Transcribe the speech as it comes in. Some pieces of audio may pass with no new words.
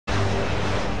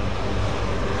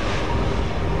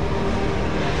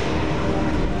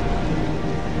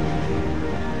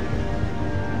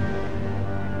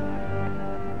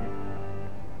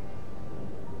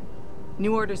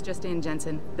New orders just in,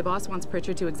 Jensen. The boss wants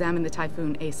Pritchard to examine the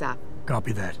Typhoon ASAP.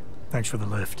 Copy that. Thanks for the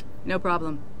lift. No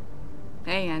problem.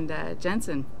 Hey, and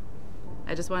Jensen,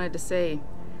 I just wanted to say,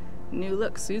 new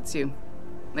look suits you.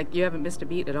 Like you haven't missed a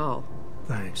beat at all.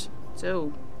 Thanks.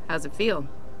 So, how's it feel?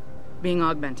 Being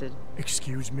augmented?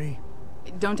 Excuse me?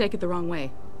 Don't take it the wrong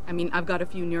way. I mean, I've got a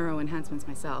few neuro enhancements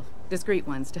myself. Discreet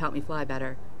ones to help me fly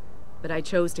better. But I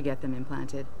chose to get them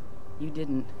implanted. You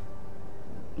didn't.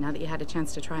 Now that you had a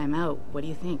chance to try them out, what do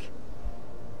you think?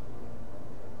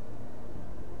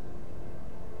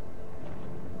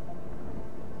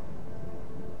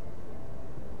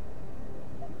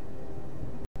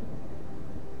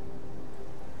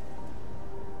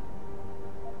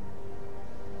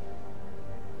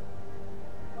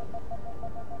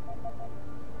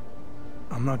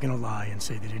 I'm not gonna lie and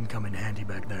say they didn't come in handy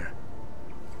back there.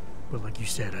 But like you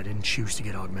said, I didn't choose to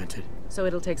get augmented. So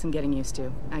it'll take some getting used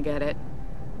to. I get it.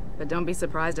 But don't be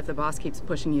surprised if the boss keeps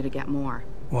pushing you to get more.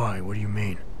 Why? What do you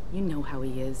mean? You know how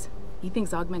he is. He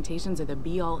thinks augmentations are the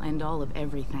be-all, end-all of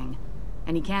everything.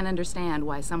 And he can't understand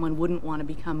why someone wouldn't want to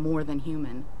become more than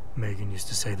human. Megan used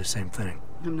to say the same thing.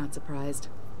 I'm not surprised.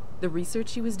 The research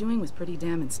she was doing was pretty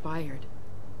damn inspired.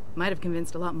 Might have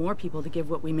convinced a lot more people to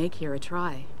give what we make here a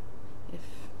try.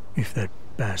 If that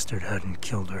bastard hadn't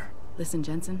killed her. Listen,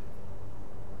 Jensen.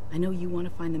 I know you want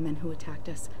to find the men who attacked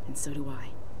us, and so do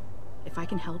I. If I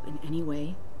can help in any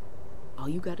way, all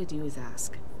you gotta do is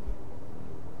ask.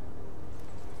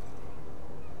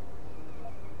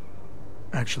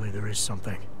 Actually, there is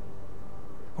something.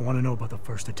 I want to know about the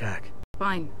first attack.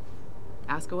 Fine.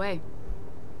 Ask away.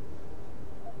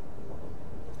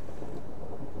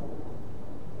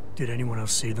 Did anyone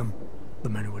else see them? The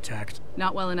men who attacked?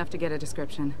 Not well enough to get a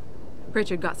description.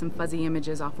 Pritchard got some fuzzy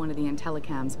images off one of the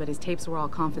Intellicams, but his tapes were all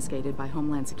confiscated by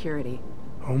Homeland Security.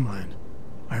 Homeland?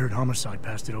 I heard Homicide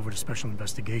passed it over to Special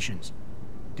Investigations.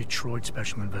 Detroit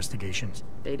Special Investigations.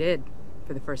 They did,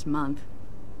 for the first month.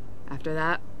 After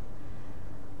that,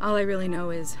 all I really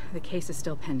know is the case is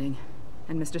still pending,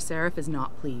 and Mr. Seraph is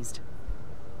not pleased.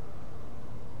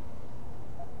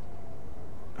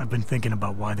 I've been thinking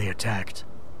about why they attacked.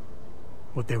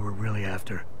 What they were really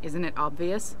after. Isn't it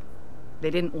obvious? They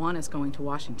didn't want us going to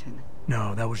Washington.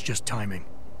 No, that was just timing.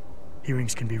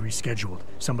 Hearings can be rescheduled.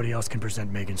 Somebody else can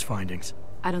present Megan's findings.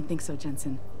 I don't think so,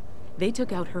 Jensen. They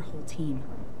took out her whole team.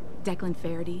 Declan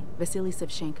Faraday, Vasily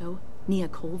Savchenko, Nia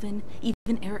Colvin,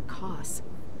 even Eric Koss.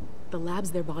 The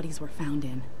labs their bodies were found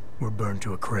in. Were burned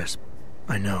to a crisp.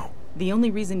 I know. The only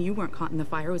reason you weren't caught in the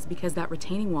fire was because that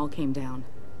retaining wall came down.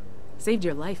 Saved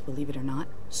your life, believe it or not.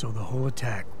 So the whole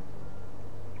attack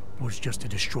was just to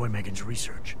destroy Megan's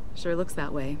research. Sure looks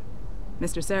that way.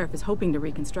 Mr. Seraph is hoping to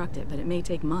reconstruct it, but it may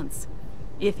take months.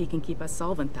 If he can keep us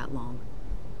solvent that long.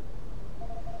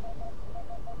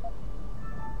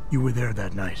 You were there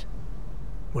that night.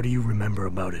 What do you remember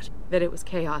about it? That it was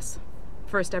chaos.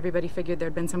 First, everybody figured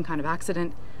there'd been some kind of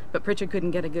accident, but Pritchard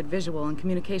couldn't get a good visual and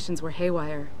communications were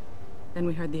haywire. Then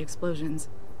we heard the explosions.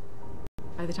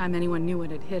 By the time anyone knew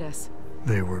what had hit us...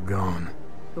 They were gone.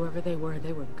 Whoever they were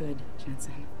good,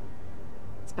 Jensen.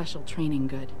 Special training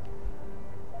good.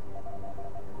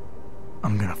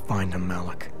 I'm gonna find him,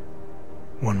 Malik.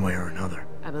 One way or another.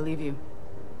 I believe you.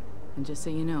 And just so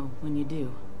you know, when you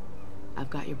do, I've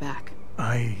got your back.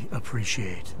 I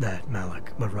appreciate that,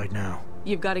 Malik, but right now...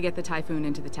 You've got to get the Typhoon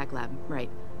into the tech lab, right.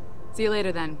 See you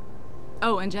later, then.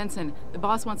 Oh, and Jensen, the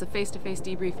boss wants a face-to-face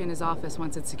debrief in his office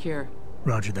once it's secure.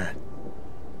 Roger that.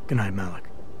 Good night, Malik.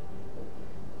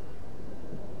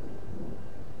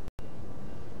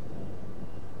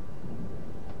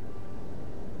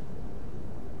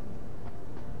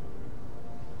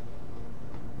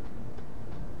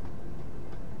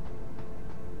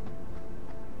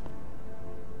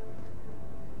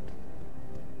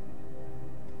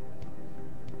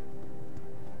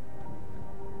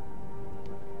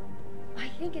 I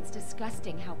think it's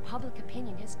disgusting how public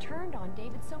opinion has turned on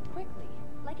David so quickly.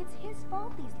 Like it's his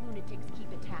fault these lunatics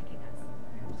keep attacking us.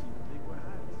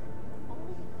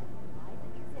 Only because Eliza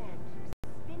Kazan keeps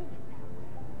spinning it that way.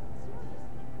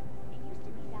 Seriously, it used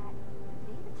to be that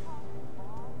David talked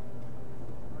all...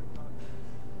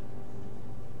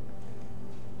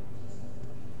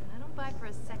 I don't buy for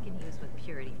a second he was with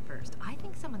Purity first. I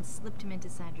think someone slipped him into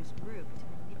Sandra's group to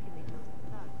manipulate those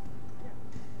thugs.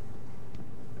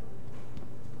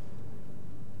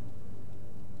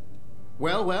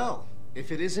 Well, well.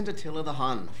 If it isn't Attila the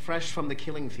Hun, fresh from the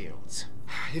killing fields.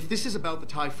 If this is about the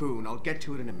Typhoon, I'll get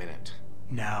to it in a minute.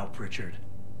 Now, Pritchard.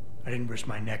 I didn't risk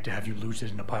my neck to have you lose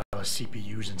it in a pile of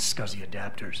CPUs and scuzzy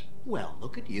adapters. Well,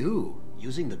 look at you,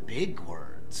 using the big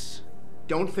words.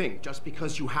 Don't think just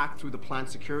because you hacked through the plant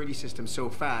security system so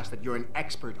fast that you're an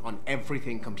expert on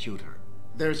everything computer.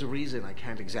 There's a reason I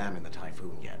can't examine the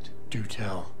Typhoon yet. Do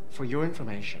tell. For your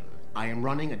information, I am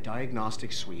running a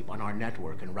diagnostic sweep on our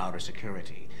network and router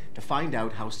security to find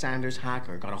out how Sanders'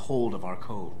 hacker got a hold of our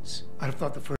codes. I'd have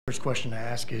thought the first question to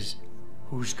ask is,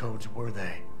 whose codes were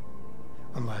they?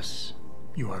 Unless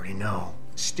you already know.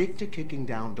 Stick to kicking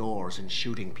down doors and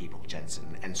shooting people,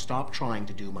 Jensen, and stop trying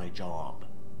to do my job.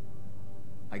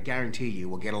 I guarantee you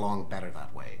we'll get along better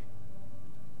that way.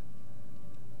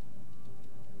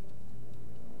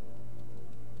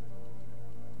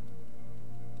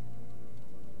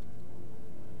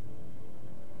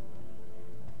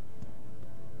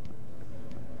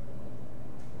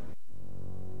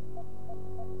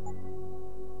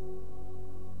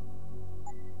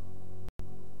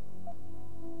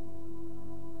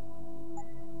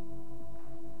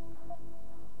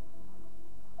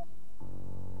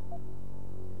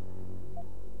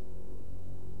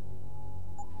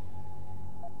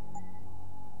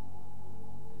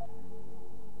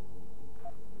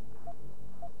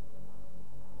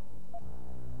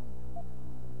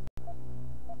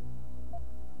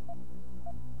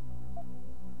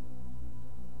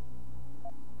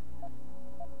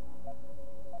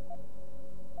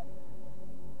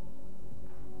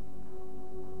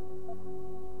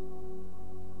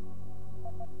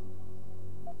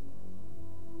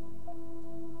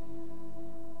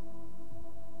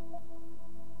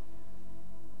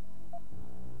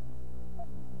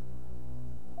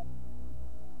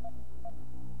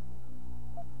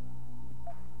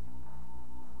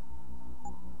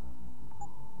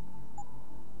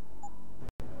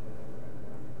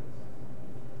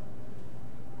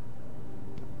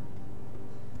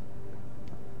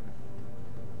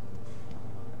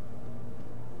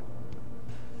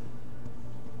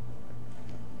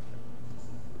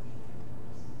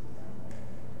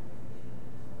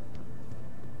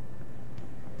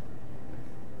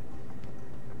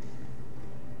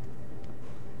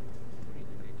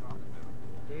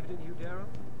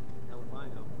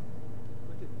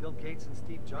 Gates and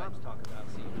Steve Jobs talk about.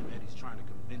 See, Eddie's trying to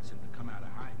convince him to come out of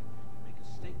hiding, make a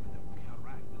statement that will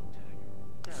counteract Bill Taggart.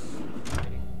 Daryl's not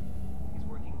hiding. He's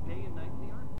working day and night in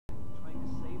the Army, trying to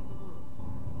save the world.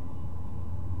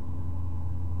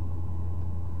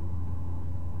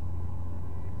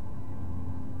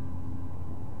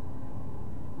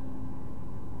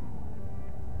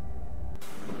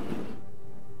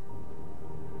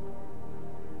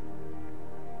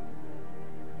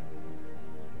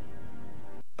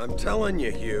 I'm telling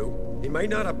you, Hugh, he might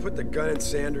not have put the gun in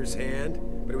Sanders' hand,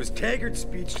 but it was Taggart's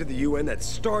speech to the UN that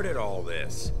started all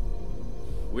this.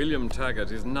 William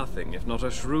Taggart is nothing if not a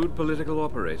shrewd political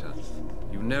operator.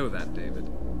 You know that, David.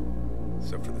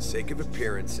 So for the sake of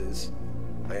appearances,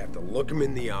 I have to look him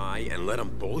in the eye and let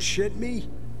him bullshit me?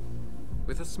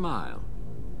 With a smile.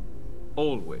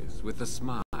 Always with a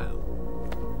smile.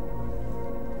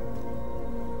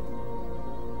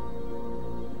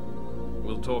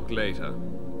 We'll talk later.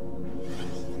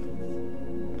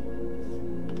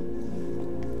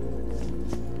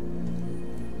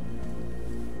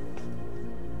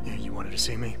 Yeah, you wanted to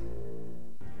see me?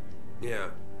 Yeah,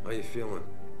 how you feeling?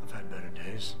 I've had better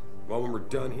days. Well, when we're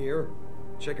done here,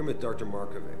 check him with Dr.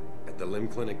 Markovic at the limb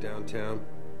clinic downtown.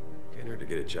 Get her to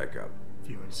get a checkup. If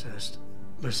you insist.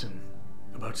 Listen,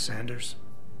 about Sanders?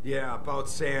 Yeah, about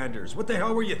Sanders. What the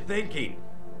hell were you thinking?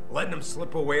 Letting him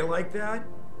slip away like that?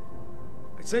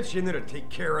 I sent you in there to take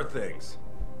care of things.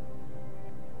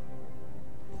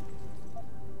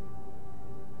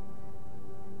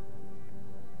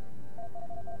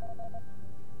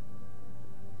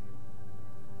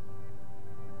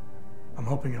 I'm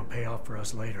hoping it'll pay off for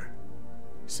us later.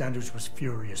 Sanders was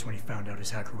furious when he found out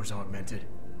his hacker was augmented.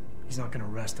 He's not gonna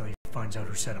rest till he finds out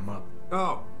who set him up.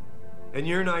 Oh, and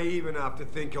you're naive enough to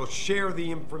think he'll share the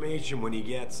information when he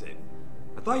gets it.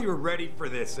 I thought you were ready for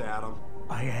this, Adam.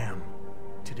 I am.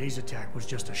 Today's attack was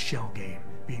just a shell game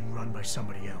being run by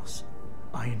somebody else.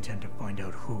 I intend to find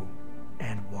out who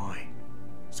and why,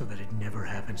 so that it never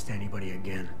happens to anybody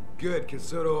again. Good, 'cause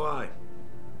so do I.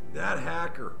 That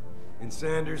hacker in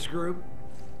Sanders' group,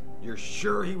 you're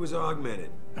sure he was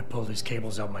augmented? I pulled his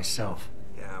cables out myself.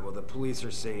 Yeah, well, the police are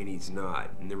saying he's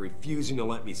not, and they're refusing to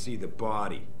let me see the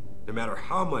body, no matter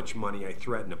how much money I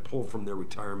threaten to pull from their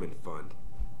retirement fund.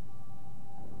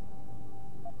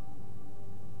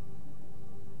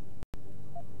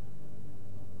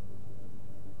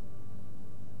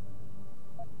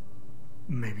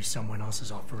 Maybe someone else is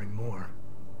offering more.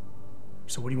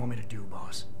 So what do you want me to do,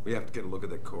 boss? We have to get a look at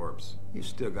the corpse. You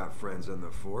still got friends in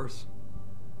the force.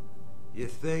 You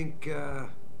think,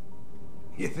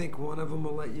 You think one of them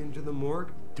will let you into the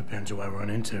morgue? Depends who I run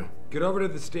into. Get over to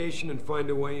the station and find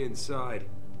a way inside.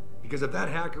 Because if that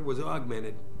hacker was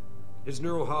augmented, his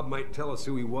neural hub might tell us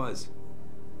who he was.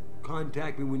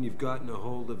 Contact me when you've gotten a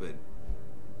hold of it.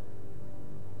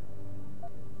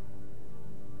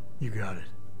 You got it.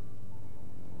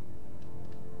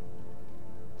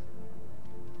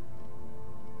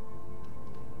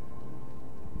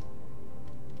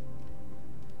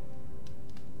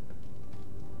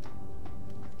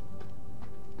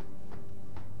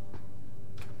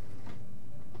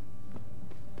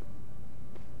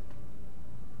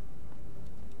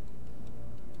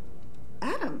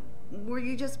 Adam, were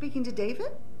you just speaking to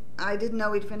David? I didn't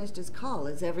know he'd finished his call.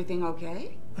 Is everything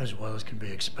okay? As well as can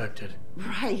be expected.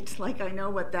 Right, like I know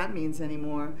what that means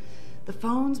anymore. The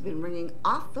phone's been ringing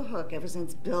off the hook ever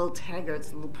since Bill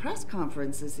Taggart's little press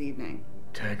conference this evening.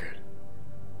 Taggart.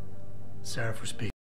 Sarah for speaking.